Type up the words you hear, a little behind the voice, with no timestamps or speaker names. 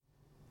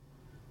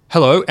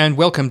Hello and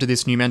welcome to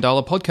this New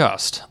Mandala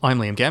podcast. I'm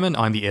Liam Gammon,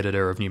 I'm the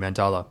editor of New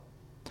Mandala.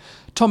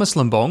 Thomas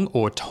Lembong,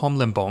 or Tom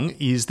Lembong,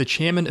 is the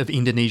chairman of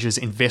Indonesia's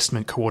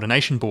Investment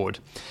Coordination Board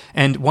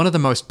and one of the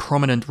most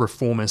prominent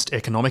reformist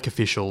economic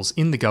officials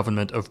in the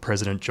government of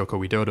President Joko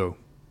Widodo.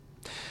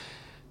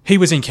 He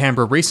was in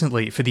Canberra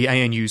recently for the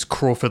ANU's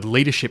Crawford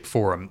Leadership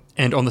Forum,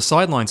 and on the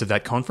sidelines of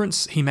that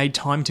conference, he made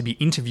time to be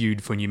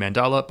interviewed for New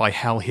Mandala by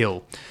Hal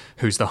Hill,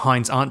 who's the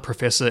Heinz Arndt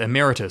Professor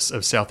Emeritus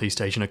of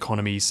Southeast Asian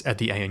Economies at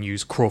the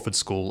ANU's Crawford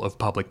School of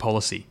Public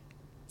Policy.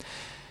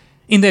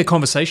 In their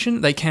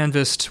conversation, they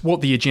canvassed what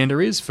the agenda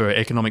is for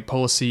economic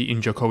policy in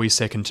Jokowi's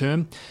second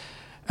term,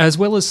 as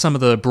well as some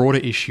of the broader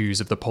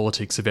issues of the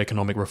politics of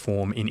economic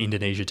reform in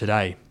Indonesia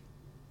today.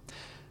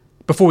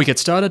 Before we get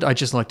started, I'd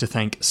just like to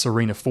thank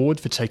Serena Ford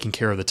for taking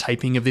care of the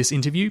taping of this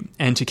interview,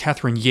 and to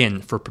Catherine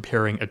Yen for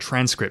preparing a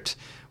transcript,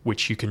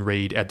 which you can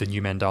read at the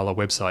New Mandala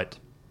website.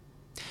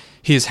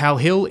 Here's Hal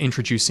Hill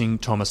introducing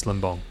Thomas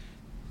Lembong.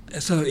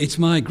 So it's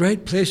my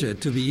great pleasure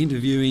to be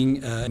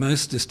interviewing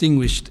most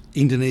distinguished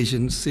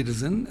Indonesian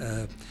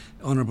citizen,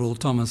 Honourable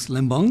Thomas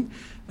Lembong.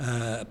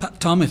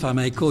 Pat Tom, if I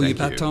may call you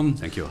Pat Tom,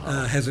 Thank you.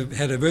 has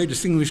had a very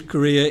distinguished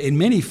career in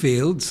many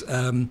fields,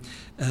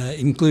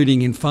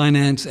 including in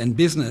finance and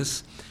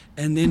business.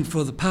 And then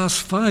for the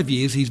past 5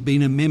 years, he's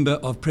been a member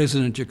of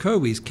President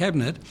Jokowi's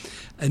cabinet,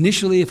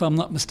 initially, if I'm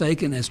not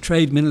mistaken, as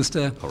Trade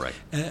Minister. Correct.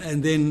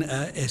 And then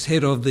as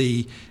head of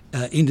the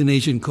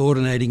Indonesian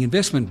Coordinating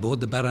Investment Board,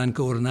 the Badan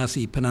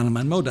Koordinasi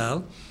Penanaman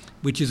Modal,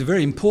 which is a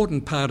very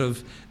important part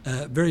of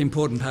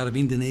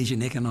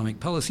Indonesian economic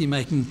policy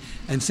making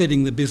and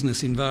setting the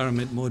business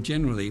environment more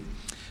generally.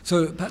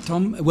 So, Pat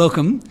Tom,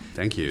 welcome.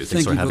 Thank you.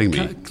 Thanks for having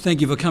me.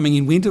 Thank you for coming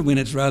in winter when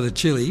it's rather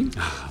chilly,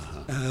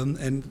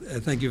 and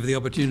thank you for the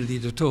opportunity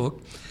to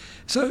talk.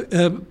 So,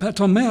 Pat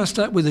Tom, may I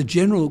start with a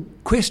general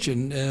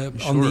question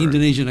on the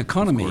Indonesian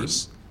economy? Of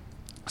course.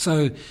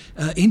 So,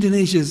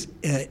 Indonesia's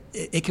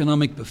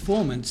economic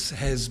performance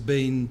has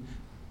been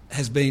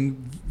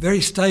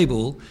very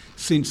stable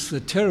since the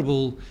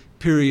terrible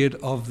period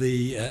of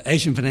the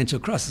Asian financial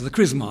crisis, the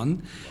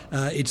Krismon.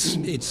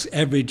 It's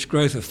average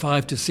growth of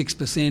 5 to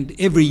 6%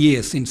 every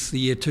year since the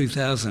year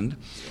 2000.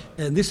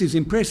 And this is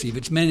impressive.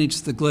 It's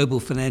managed the global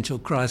financial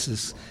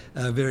crisis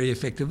very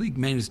effectively,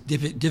 managed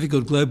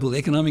difficult global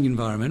economic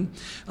environment.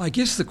 I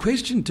guess the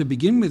question to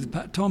begin with,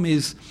 Tom,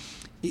 is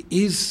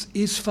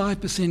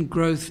 5%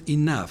 growth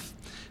enough?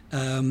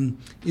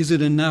 Is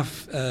it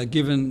enough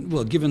given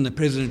that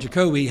President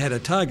Jokowi had a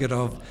target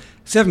of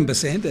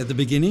 7% at the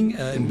beginning,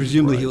 and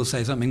presumably He'll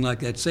say something like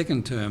that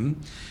second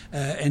term,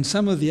 and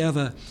some of the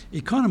other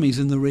economies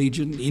in the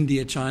region,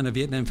 India, China,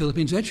 Vietnam,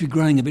 Philippines, are actually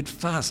growing a bit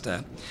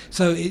faster.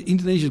 So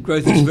Indonesia's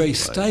growth is very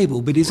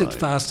stable, but is it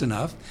fast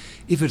enough?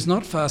 If it's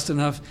not fast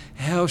enough,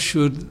 how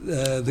should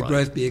the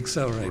growth be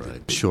accelerated?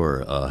 Right.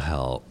 Sure,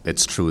 Hal.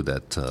 It's true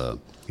that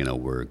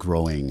we're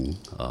growing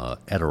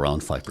at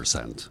around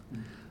 5%.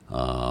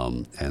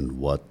 And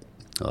what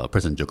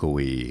President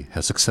Jokowi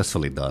has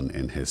successfully done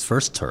in his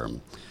first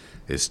term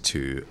is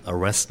to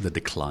arrest the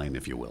decline,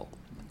 if you will,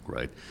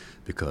 right?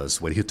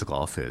 Because when he took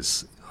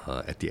office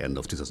at the end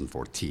of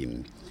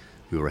 2014,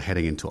 we were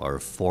heading into our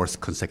fourth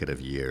consecutive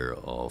year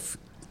of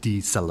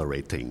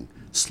decelerating,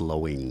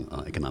 slowing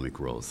economic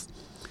growth.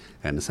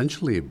 And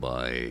essentially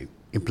by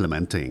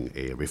implementing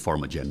a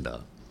reform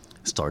agenda,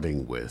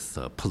 starting with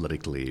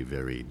politically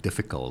very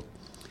difficult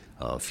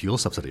fuel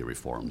subsidy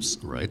reforms,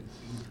 right?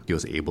 He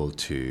was able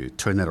to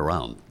turn it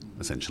around,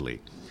 essentially.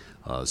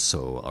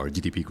 So our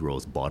GDP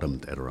growth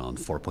bottomed at around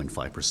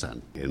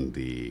 4.5% in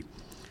the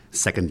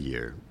second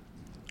year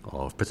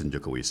of President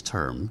Jokowi's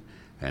term,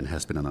 and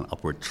has been on an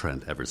upward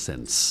trend ever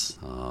since,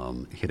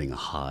 hitting a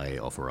high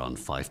of around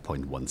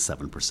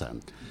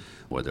 5.17%,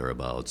 or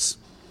thereabouts.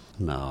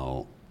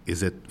 Now,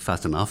 is it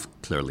fast enough?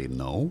 Clearly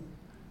no.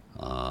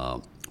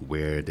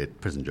 Where did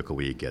President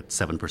Jokowi get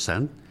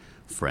 7%?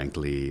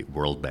 Frankly,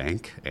 World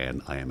Bank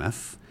and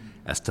IMF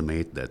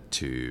estimate that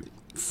to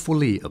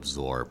fully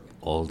absorb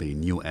all the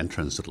new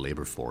entrants to the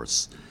labor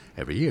force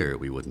every year,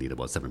 we would need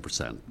about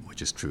 7%,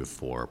 which is true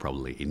for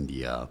probably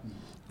India,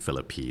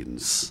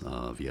 Philippines,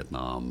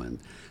 Vietnam, and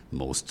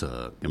most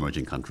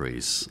emerging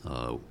countries,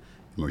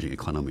 emerging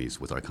economies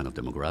with our kind of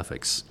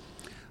demographics.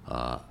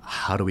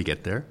 How do we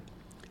get there?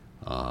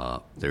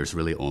 There's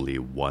really only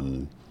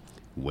one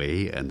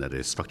way, and that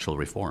is structural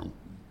reform,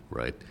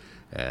 right?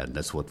 And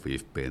that's what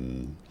we've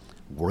been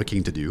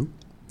working to do.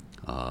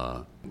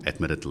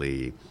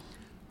 Admittedly,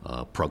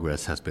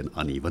 progress has been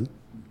uneven.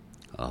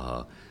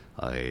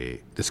 I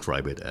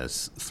describe it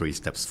as 3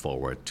 steps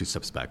forward, 2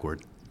 steps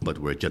backward, but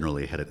we're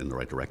generally headed in the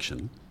right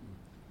direction.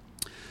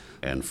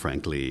 And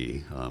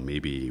frankly,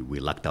 maybe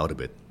we lucked out a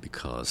bit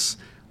because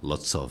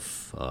lots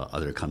of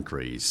other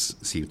countries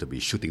seem to be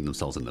shooting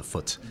themselves in the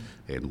foot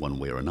in one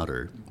way or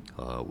another,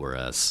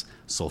 whereas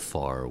so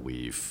far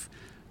we've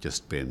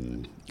just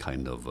been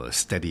kind of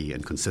steady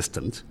and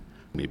consistent,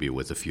 maybe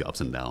with a few ups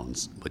and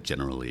downs, but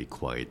generally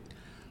quite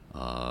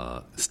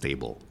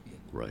stable,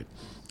 right?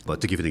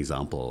 But to give you an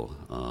example,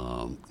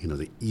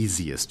 the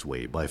easiest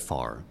way by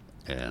far,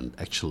 and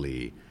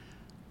actually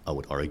I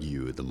would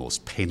argue, the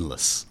most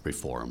painless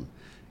reform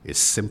is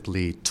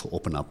simply to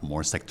open up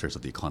more sectors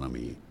of the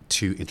economy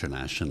to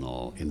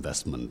international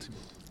investment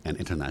and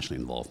international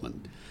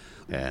involvement.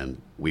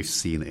 And we've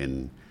seen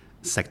in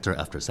sector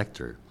after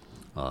sector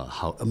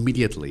how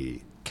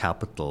immediately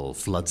capital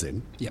floods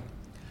in. Yep.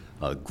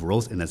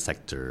 Growth in that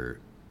sector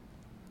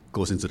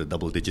goes into the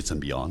double digits and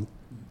beyond.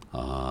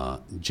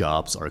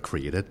 Jobs are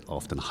created,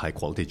 often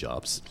high-quality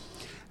jobs.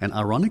 And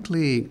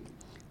ironically,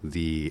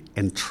 the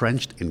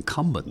entrenched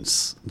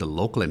incumbents, the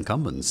local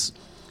incumbents,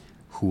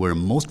 who were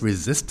most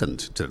resistant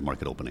to the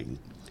market opening,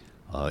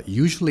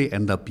 usually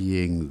end up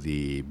being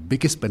the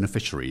biggest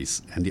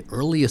beneficiaries and the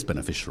earliest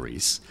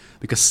beneficiaries,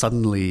 because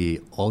suddenly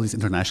all these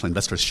international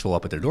investors show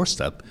up at their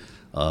doorstep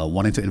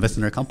wanting to invest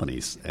in their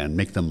companies and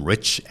make them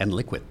rich and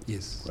liquid.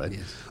 Yes. Right?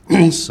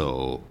 Yes.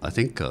 So I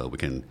think we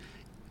can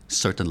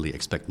certainly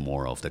expect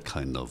more of that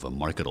kind of a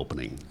market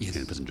opening in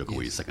President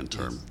Jokowi's second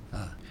term.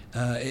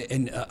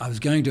 And I was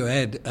going to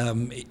add,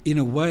 in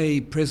a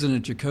way,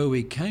 President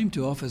Jokowi came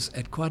to office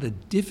at quite a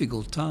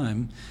difficult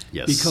time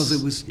because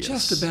it was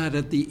just about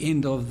at the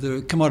end of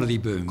the commodity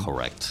boom.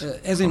 Correct.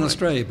 As in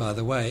Australia, by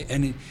the way.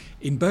 And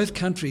in both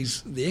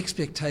countries, the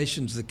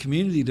expectations the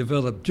community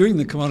developed during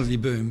the commodity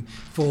boom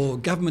for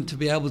government to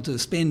be able to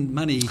spend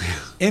money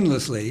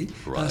endlessly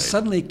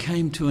suddenly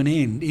came to an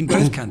end in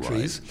both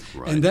countries.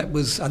 Right. And that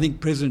was, I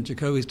think, President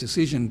Jokowi's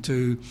decision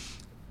to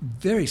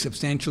very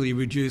substantially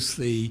reduce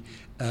the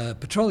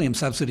petroleum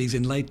subsidies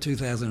in late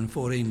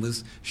 2014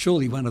 was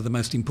surely one of the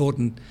most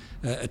important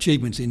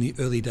achievements in the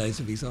early days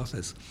of his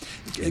office.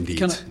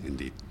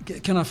 Indeed.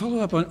 Can I follow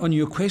up on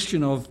your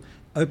question of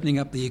opening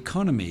up the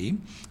economy?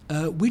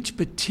 Which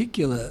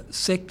particular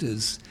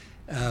sectors,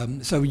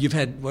 so you've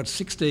had,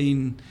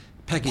 16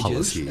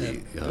 packages?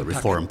 Policy,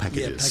 reform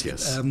packages,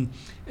 yes.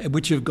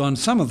 Which have gone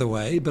some of the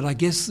way, but I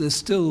guess there's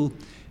still,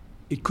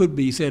 it could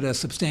be said, a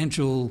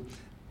substantial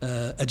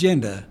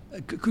agenda.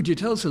 Could you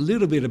tell us a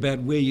little bit about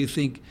where you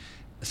think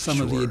some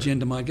of the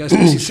agenda might go,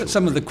 especially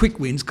some of the quick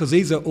wins, because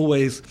these are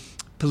always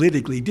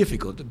politically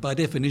difficult. By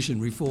definition,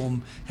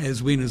 reform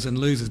has winners and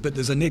losers, but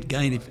there's a net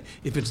gain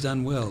if it's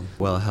done well.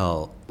 Well,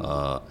 Hal,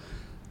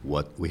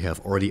 what we have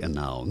already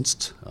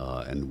announced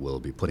and will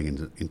be putting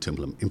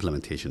into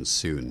implementation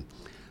soon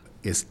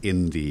is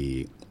in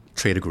the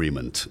trade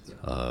agreement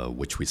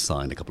which we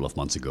signed a couple of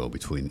months ago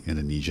between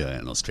Indonesia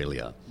and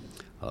Australia.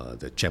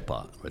 The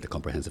CEPA, the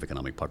Comprehensive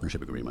Economic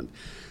Partnership Agreement.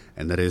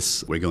 And that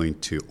is, we're going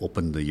to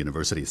open the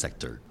university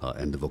sector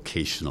and the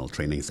vocational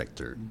training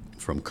sector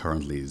from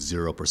currently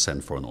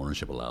 0% foreign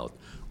ownership allowed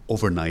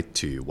overnight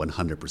to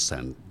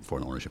 100%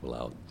 foreign ownership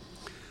allowed.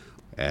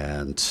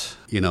 And,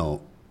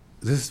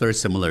 this is very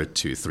similar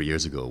to 3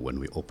 years ago when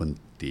we opened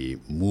the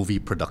movie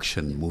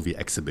production, movie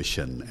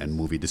exhibition, and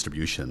movie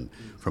distribution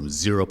from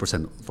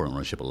 0% foreign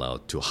ownership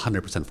allowed to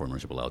 100% foreign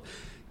ownership allowed.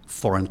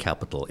 Foreign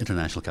capital,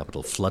 international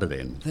capital flooded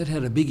in. That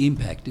had a big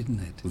impact, didn't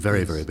it?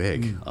 Very, very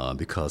big,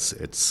 because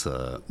it's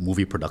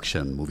movie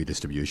production, movie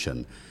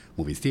distribution,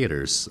 movie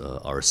theaters,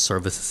 our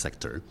services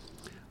sector,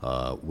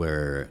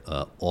 where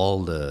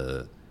all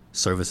the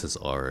services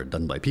are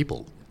done by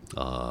people,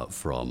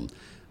 from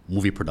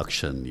movie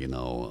production,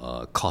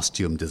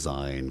 costume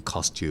design,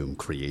 costume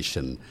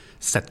creation,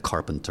 set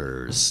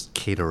carpenters,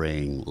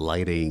 catering,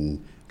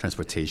 lighting,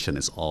 transportation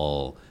is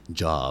all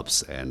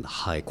jobs and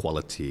high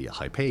quality,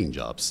 high paying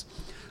jobs.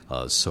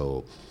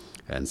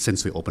 And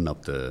since we opened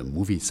up the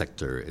movie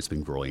sector, it's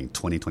been growing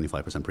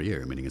 20-25% per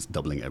year, meaning it's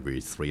doubling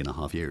every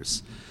 3.5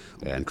 years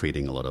and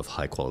creating a lot of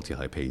high quality,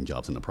 high paying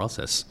jobs in the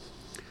process.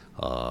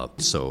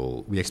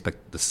 So we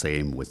expect the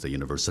same with the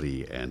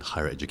university and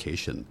higher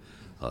education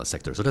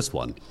sector. So that's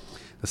one.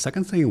 The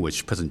second thing,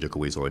 which President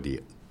Jokowi has already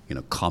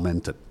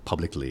commented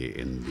publicly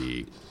in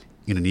the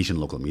Indonesian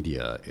local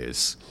media,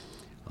 is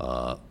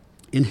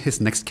in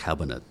his next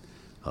cabinet,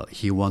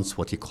 he wants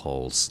what he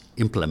calls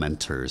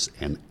implementers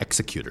and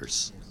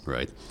executors,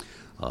 right?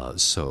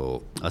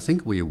 So I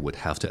think we would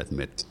have to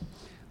admit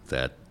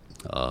that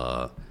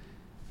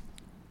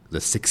the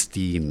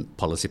 16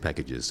 policy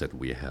packages that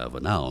we have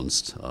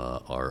announced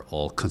are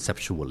all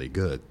conceptually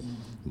good,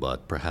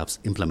 but perhaps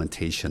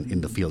implementation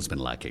in the field has been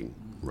lacking,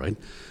 right?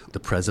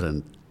 The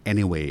president,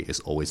 anyway, is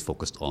always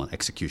focused on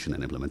execution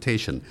and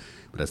implementation,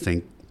 but I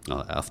think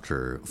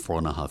after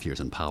 4.5 years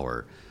in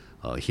power,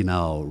 he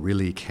now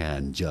really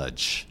can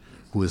judge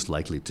who is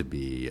likely to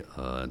be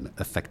an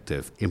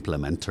effective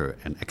implementer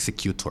and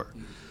executor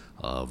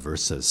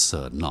versus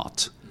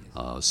not.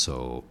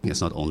 So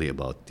it's not only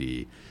about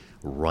the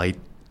right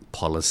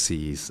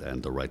policies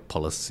and the right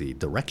policy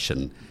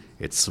direction,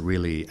 it's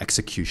really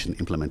execution,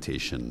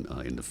 implementation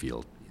in the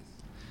field.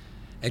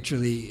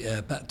 Actually,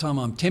 Tom,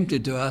 I'm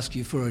tempted to ask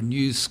you for a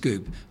news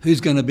scoop. Who's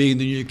going to be in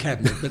the new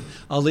cabinet? But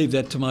I'll leave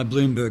that to my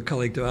Bloomberg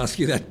colleague to ask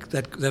you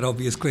that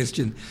obvious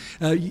question.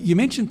 You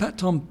mentioned,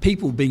 Tom,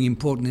 people being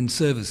important in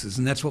services,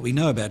 and that's what we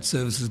know about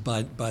services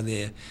by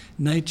their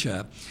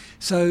nature.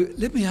 So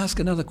let me ask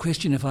another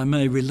question, if I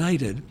may,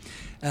 related.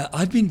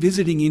 I've been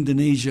visiting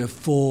Indonesia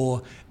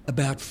for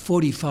about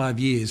 45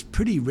 years,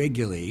 pretty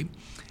regularly,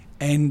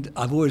 And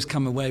I've always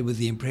come away with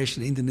the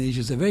impression Indonesia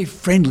is a very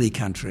friendly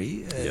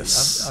country.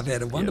 Yes. I've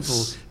had a wonderful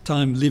Yes.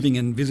 time living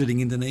and visiting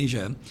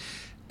Indonesia.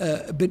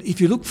 But if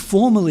you look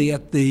formally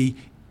at the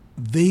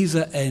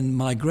visa and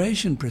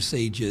migration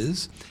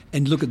procedures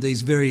and look at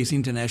these various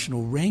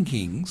international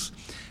rankings,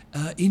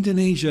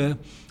 Indonesia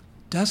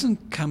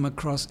doesn't come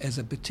across as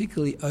a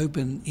particularly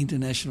open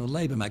international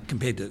labour market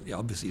compared to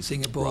obviously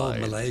Singapore, Right,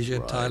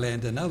 Malaysia, right.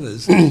 Thailand and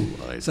others.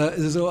 Right.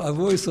 So I've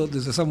always thought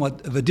there's a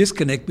somewhat of a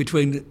disconnect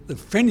between the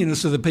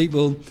friendliness of the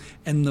people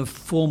and the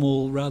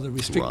formal, rather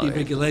restrictive Right.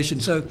 regulation.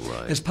 So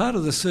Right. as part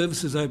of the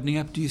services opening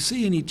up, do you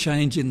see any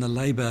change in the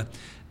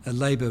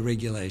labour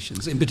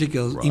regulations, in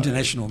particular Right.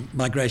 international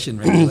migration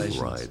regulations?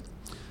 Right.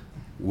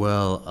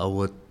 Well, I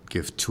would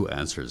give two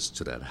answers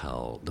to that,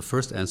 Hal. The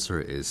first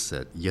answer is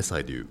that yes,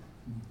 I do.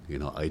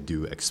 I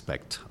do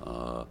expect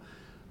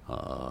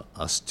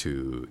us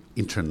to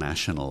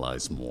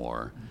internationalize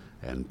more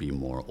and be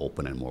more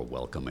open and more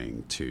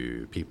welcoming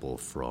to people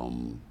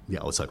from the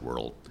outside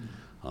world.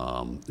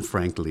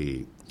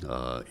 Frankly,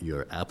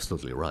 you're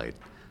absolutely right.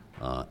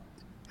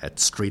 At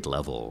street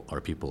level,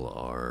 our people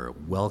are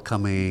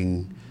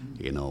welcoming,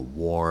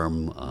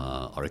 warm,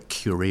 are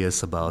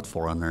curious about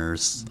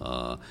foreigners,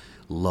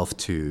 love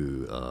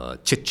to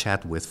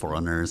chit-chat with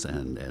foreigners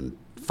and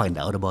find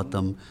out about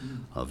them.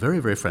 Very,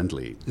 very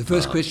friendly. The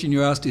first question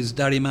you asked is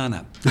dari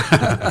mana?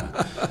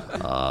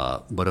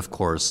 But of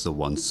course, the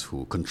ones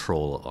who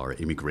control our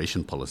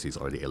immigration policies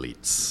are the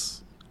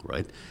elites,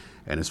 right?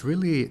 And it's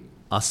really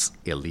us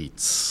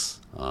elites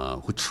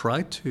who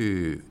try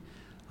to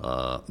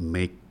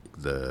make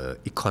the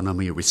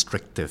economy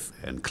restrictive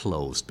and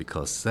closed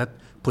because that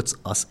puts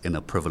us in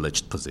a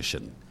privileged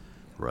position,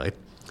 right?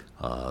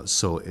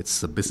 So it's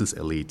the business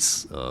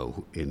elites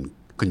who, in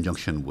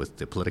conjunction with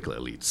the political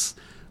elites,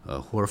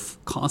 who are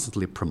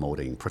constantly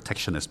promoting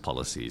protectionist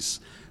policies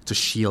to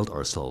shield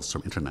ourselves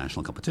from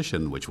international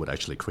competition, which would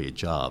actually create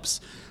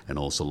jobs and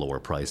also lower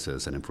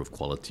prices and improve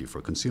quality for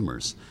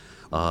consumers.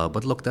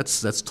 But look,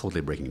 that's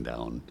totally breaking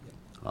down.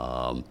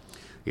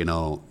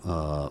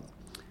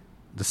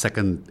 The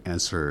second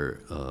answer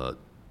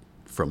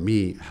from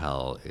me,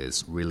 Hal,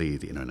 is really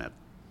the internet,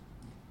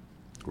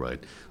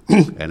 right?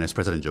 And as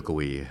President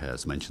Jokowi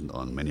has mentioned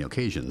on many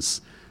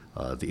occasions,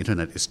 the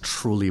internet is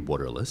truly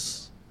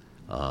borderless,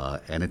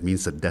 and it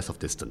means the death of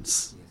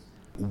distance.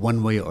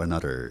 One way or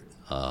another,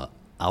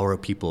 our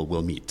people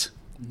will meet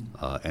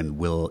and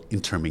will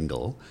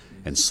intermingle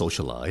and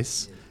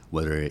socialize,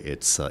 whether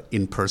it's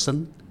in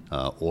person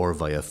or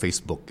via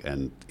Facebook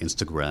and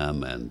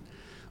Instagram and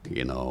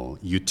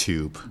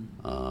YouTube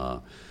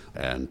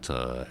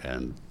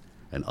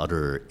and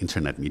other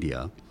internet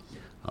media.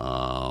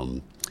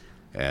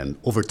 And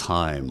over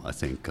time, I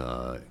think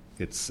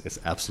it's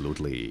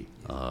absolutely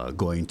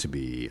going to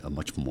be a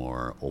much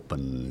more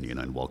open,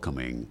 and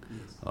welcoming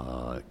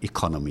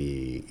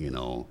economy,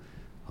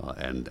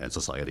 and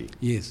society.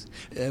 Yes.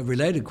 A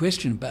related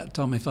question, but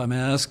Tom, if I may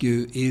ask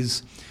you,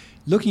 is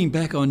looking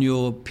back on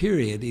your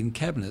period in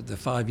Cabinet, the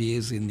 5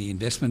 years in the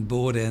Investment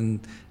Board and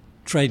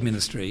Trade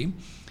Ministry,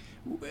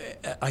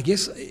 I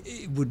guess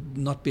it would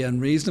not be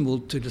unreasonable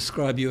to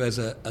describe you as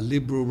a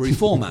liberal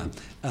reformer,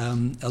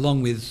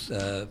 along with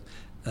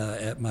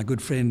my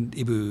good friend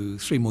Ibu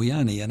Sri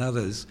Mulyani and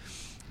others.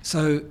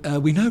 So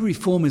we know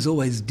reform is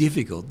always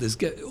difficult. There's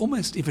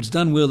almost, if it's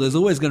done well, there's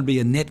always going to be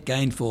a net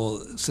gain for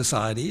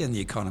society and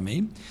the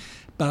economy,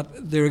 but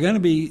there are going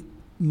to be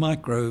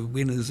micro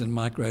winners and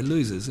micro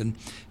losers. And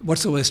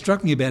what's always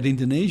struck me about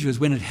Indonesia is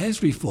when it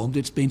has reformed,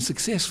 it's been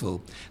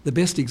successful. The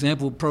best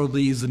example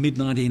probably is the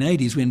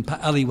mid-1980s when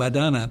Ali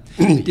Wadana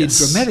did Yes.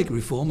 dramatic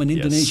reform, and Yes.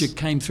 Indonesia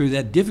came through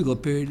that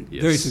difficult period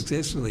very Yes.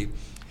 successfully.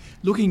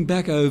 Looking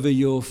back over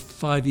your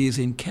 5 years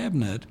in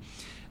Cabinet,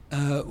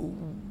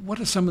 what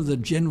are some of the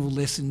general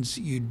lessons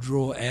you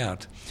draw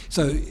out?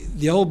 So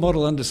the old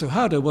model under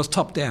Suharto was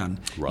top-down.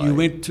 Right, You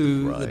went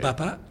to the right,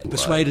 Bapa,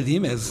 persuaded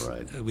him, as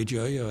right.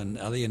 Wijoyo and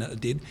Ali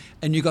did,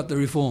 and you got the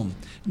reform.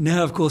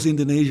 Now, of course,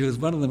 Indonesia is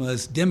one of the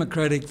most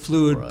democratic,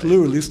 fluid, Right.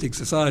 pluralistic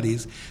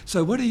societies.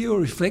 So what are your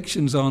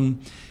reflections on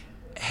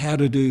how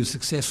to do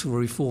successful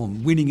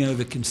reform, winning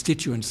over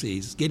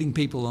constituencies, getting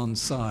people on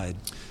side?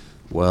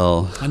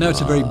 Well, I know it's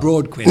a very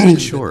broad question.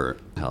 sure,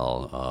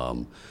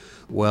 Hal.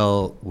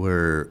 Well,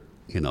 we're,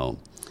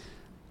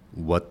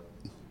 what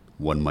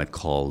one might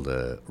call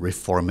the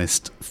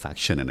reformist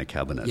faction in a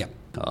cabinet,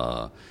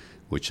 Yeah.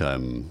 which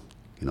I'm,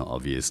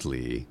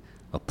 obviously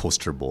a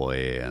poster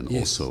boy and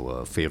Yes. also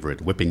a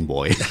favorite whipping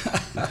boy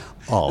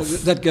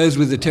of. That goes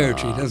with the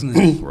territory, doesn't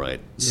it?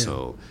 Right. Yeah.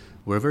 So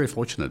we're very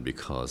fortunate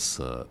because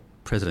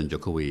President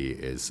Jokowi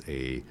is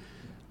a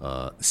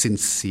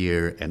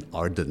sincere and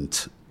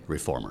ardent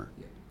reformer,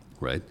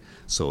 right?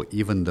 So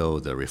even though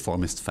the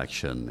reformist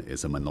faction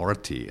is a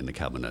minority in the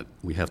cabinet,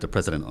 we have the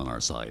president on our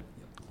side,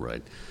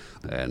 right?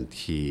 And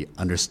he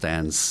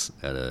understands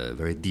at a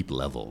very deep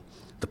level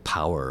the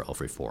power of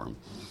reform.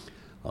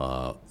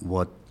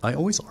 What I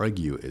always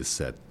argue is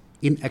that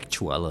in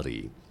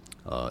actuality,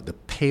 the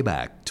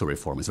payback to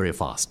reform is very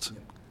fast.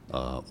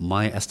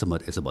 My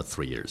estimate is about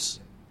 3 years,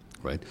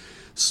 right?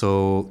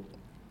 So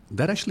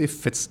that actually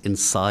fits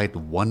inside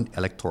one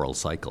electoral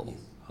cycle.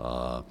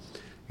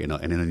 In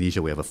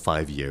Indonesia, we have a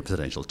 5-year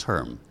presidential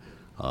term.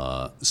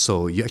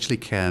 So you actually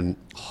can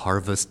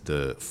harvest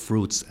the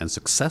fruits and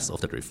success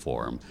of that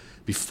reform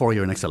before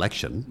your next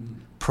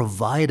election,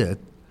 provided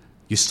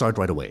you start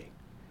right away.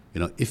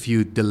 If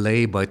you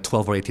delay by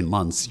 12 or 18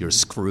 months, you're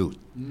screwed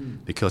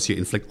because you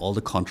inflict all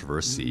the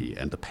controversy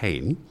and the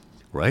pain,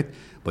 right?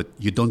 But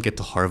you don't get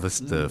to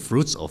harvest the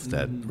fruits of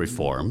that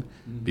reform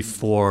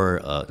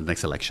before the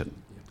next election,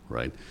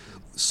 right?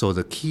 So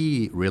the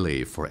key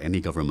really for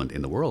any government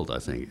in the world, I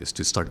think, is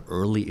to start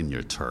early in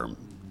your term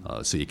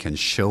so you can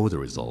show the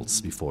results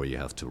before you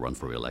have to run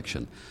for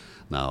re-election.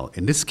 Now,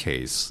 in this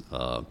case,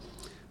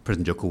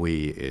 President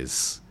Jokowi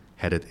is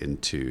headed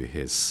into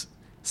his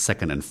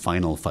second and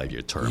final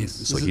 5-year term, yes,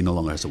 so he no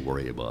longer has to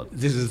worry about.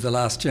 This is the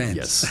last chance.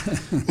 Yes,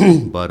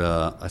 but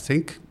I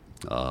think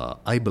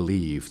I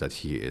believe that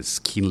he is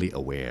keenly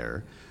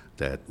aware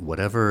that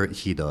whatever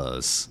he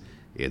does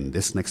in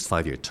this next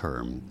 5-year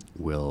term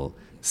will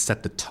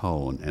set the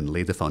tone and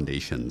lay the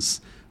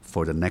foundations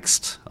for the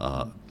next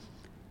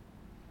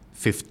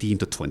 15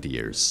 to 20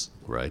 years,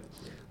 right?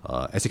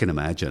 As you can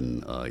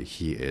imagine,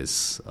 he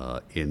is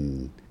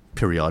in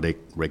periodic,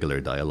 regular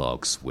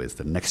dialogues with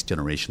the next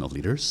generation of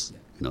leaders.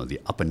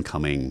 The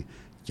up-and-coming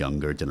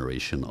younger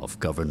generation of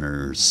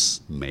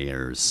governors,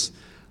 mayors,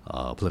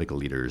 political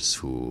leaders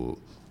who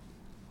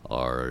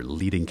are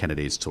leading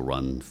candidates to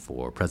run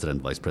for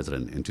president, vice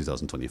president in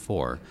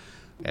 2024.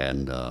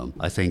 And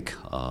I think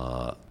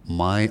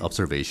my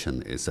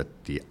observation is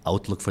that the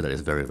outlook for that is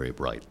very, very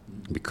bright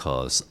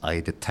because I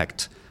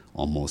detect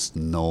almost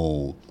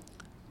no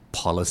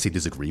policy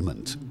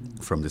disagreement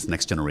from this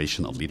next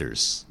generation of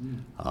leaders.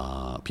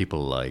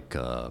 People like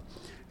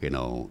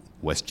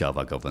West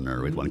Java Governor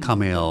Ridwan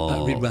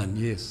Kamil. Ridwan,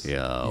 yes.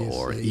 Yeah, yes.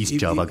 or East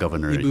Java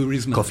Governor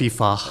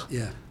Khofifah.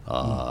 Yeah.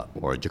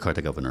 Or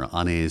Jakarta Governor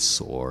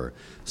Anies, or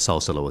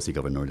South Sulawesi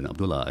Governor Nurdin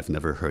Abdullah. I've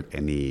never heard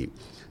any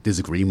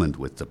disagreement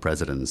with the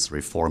president's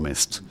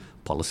reformist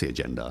policy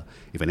agenda.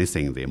 If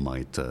anything, they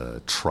might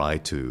try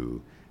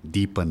to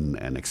deepen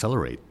and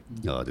accelerate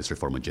this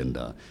reform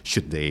agenda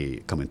should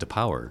they come into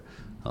power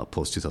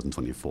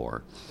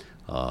post-2024.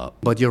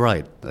 But you're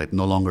right, it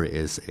no longer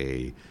is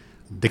a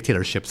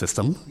dictatorship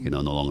system,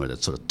 no longer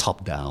that sort of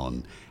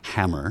top-down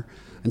hammer.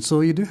 And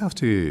so you do have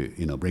to,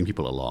 bring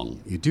people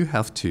along. You do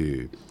have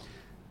to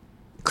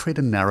create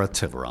a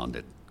narrative around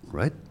it,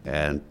 right?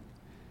 And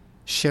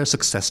share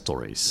success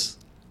stories.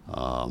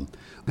 And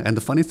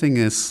the funny thing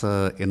is,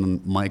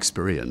 in my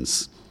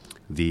experience,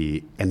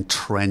 the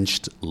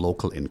entrenched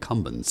local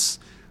incumbents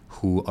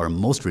who are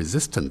most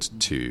resistant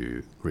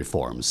to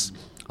reforms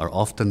are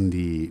often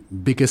the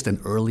biggest and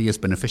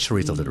earliest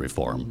beneficiaries of the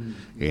reform.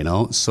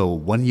 So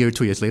 1 year,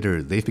 2 years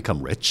later, they've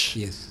become rich,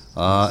 yes.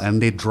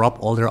 And they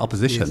drop all their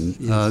opposition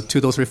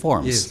to those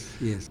reforms.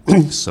 Yes.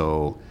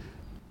 So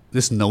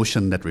this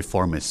notion that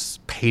reform is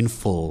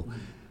painful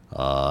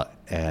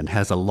and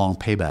has a long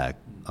payback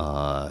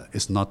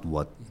is not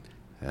what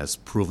has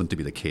proven to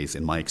be the case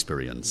in my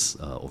experience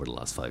over the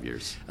last 5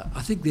 years.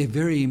 I think they're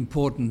very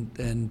important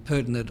and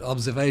pertinent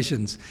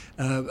observations.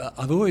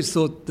 I've always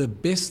thought the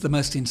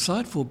most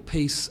insightful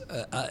piece,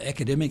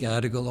 academic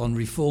article on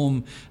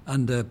reform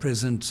under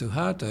President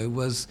Suharto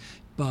was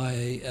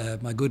by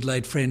my good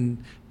late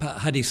friend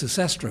Hadi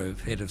Susastro,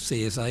 head of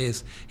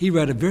CSIS. He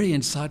wrote a very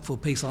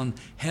insightful piece on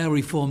how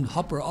reform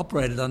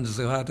operated under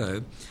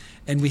Suharto,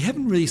 and we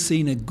haven't really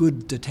seen a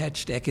good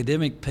detached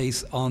academic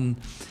piece on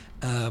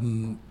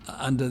in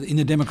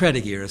the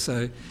democratic era.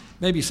 So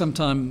maybe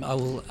sometime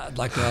I'd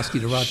like to ask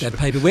you to write that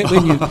paper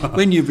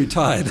when you've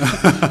retired.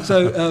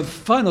 So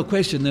final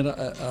question that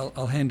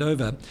I'll hand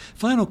over.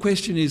 Final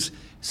question is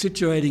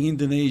situating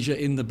Indonesia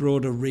in the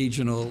broader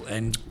regional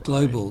and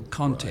global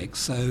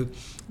context. So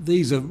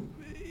these are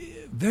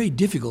very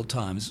difficult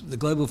times. The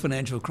global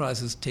financial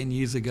crisis 10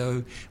 years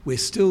ago, we're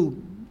still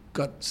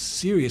got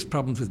serious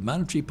problems with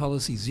monetary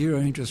policy, zero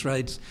interest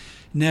rates.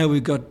 Now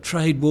we've got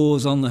trade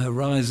wars on the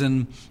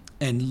horizon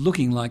and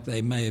looking like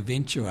they may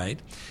eventuate.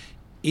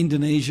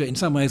 Indonesia, in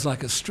some ways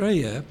like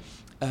Australia,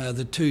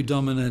 the two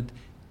dominant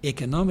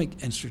economic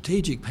and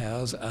strategic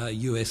powers are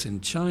US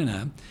and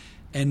China.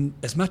 And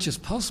as much as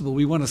possible,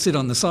 we want to sit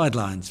on the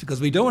sidelines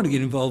because we don't want to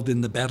get involved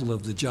in the battle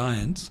of the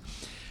giants.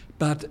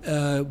 But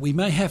we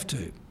may have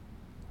to.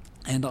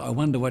 And I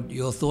wonder what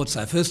your thoughts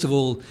are. First of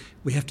all,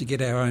 we have to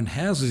get our own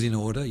houses in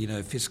order,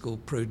 fiscal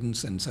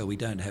prudence, and so we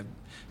don't have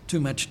too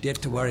much debt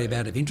to worry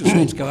about if interest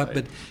rates go up.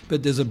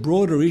 But there's a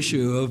broader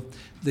issue of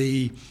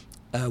the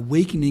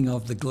weakening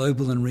of the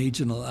global and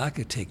regional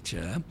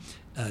architecture,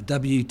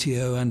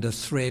 WTO under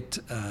threat,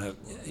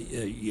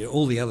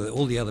 all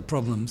the other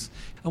problems.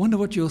 I wonder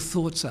what your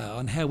thoughts are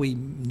on how we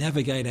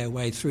navigate our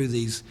way through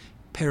these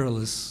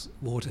perilous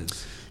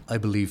waters. I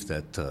believe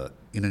that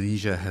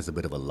Indonesia has a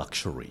bit of a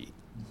luxury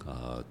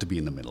to be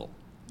in the middle,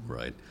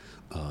 right?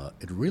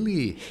 It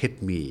really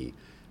hit me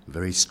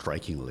very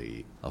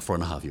strikingly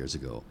 4.5 years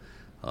ago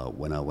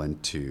when I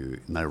went to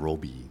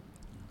Nairobi,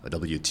 a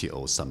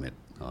WTO summit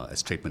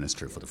as trade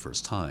minister for the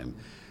first time.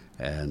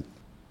 And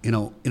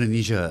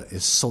Indonesia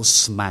is so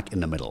smack in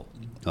the middle.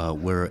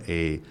 We're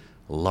a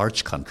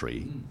large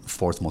country,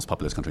 fourth most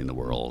populous country in the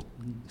world,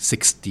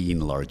 16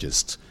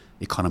 largest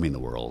economy in the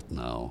world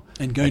now.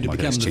 And going to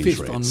market become the exchange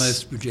fifth on rates.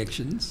 most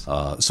projections.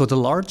 So the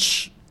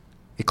large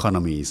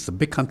economies, the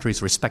big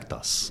countries respect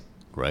us,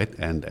 right?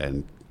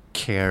 And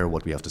care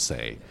what we have to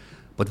say.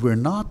 But we're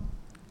not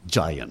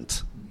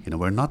giant.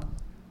 We're not,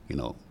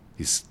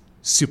 these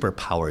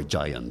superpower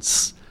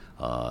giants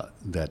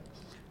that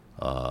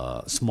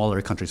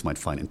smaller countries might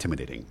find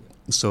intimidating.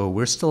 So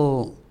we're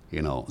still,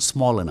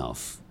 small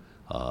enough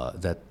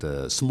that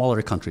the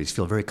smaller countries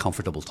feel very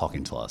comfortable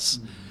talking to us.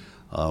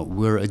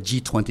 We're a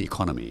G20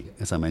 economy,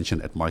 as I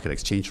mentioned, at market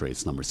exchange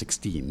rates, number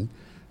 16,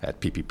 at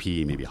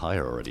PPP, maybe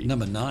higher already.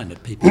 Number 9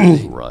 at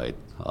PPP. Right.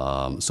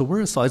 So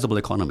we're a sizable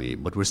economy,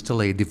 but we're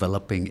still a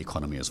developing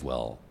economy as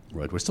well.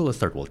 Right. We're still a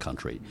third world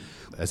country.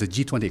 As a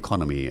G20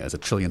 economy, as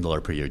 $1 trillion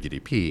per year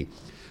GDP,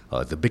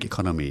 the big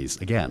economies,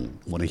 again,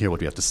 want to hear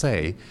what we have to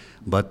say,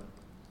 but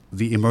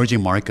the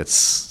emerging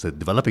markets, the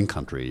developing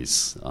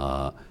countries,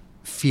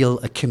 feel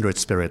a kindred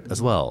spirit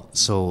as well.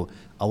 So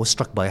I was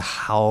struck by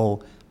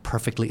how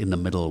perfectly in the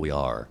middle we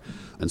are.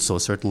 And so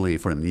certainly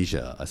for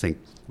Indonesia, I think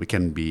we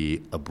can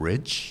be a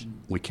bridge,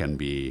 we can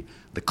be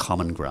the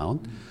common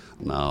ground.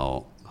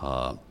 Now,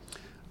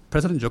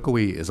 President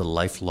Jokowi is a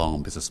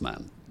lifelong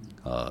businessman.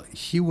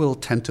 He will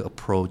tend to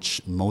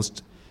approach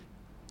most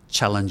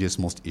challenges,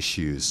 most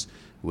issues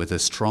with a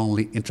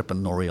strongly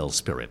entrepreneurial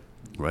spirit,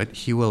 right?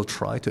 He will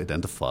try to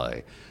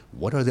identify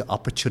what are the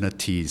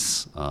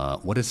opportunities,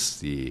 what is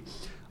the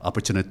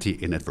opportunity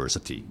in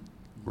adversity,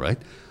 right?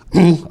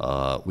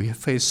 We have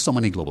faced so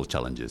many global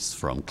challenges,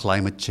 from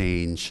climate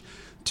change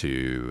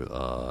to,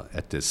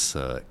 at this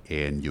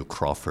ANU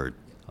Crawford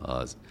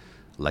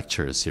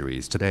lecture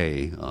series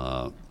today,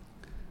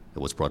 it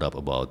was brought up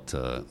about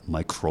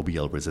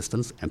microbial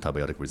resistance,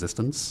 antibiotic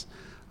resistance.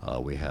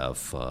 We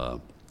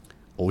have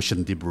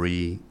ocean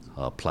debris,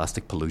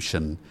 plastic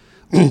pollution,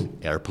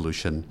 air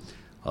pollution.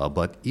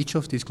 But each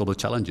of these global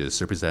challenges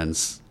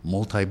represents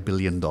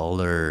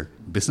multi-billion-dollar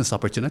business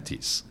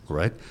opportunities,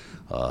 right?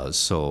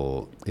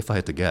 So if I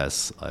had to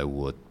guess, I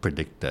would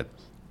predict that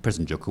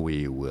President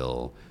Jokowi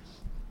will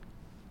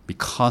be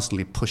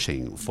constantly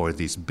pushing for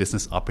these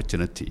business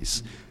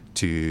opportunities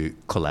to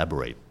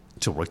collaborate,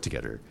 to work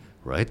together,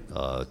 right?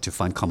 To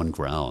find common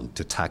ground,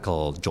 to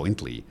tackle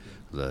jointly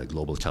the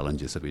global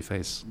challenges that we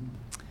face.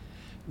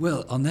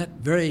 Well, on that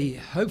very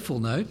hopeful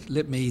note,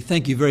 let me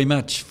thank you very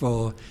much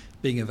for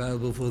being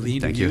available for the interview.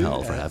 Thank you,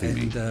 Hal, for having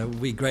me. And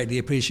we greatly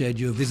appreciate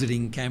your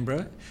visiting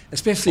Canberra,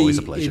 especially Always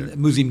a pleasure. in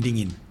Musim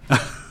Dingin.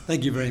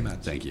 Thank you very much.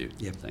 Thank you.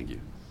 Yep. Thank you.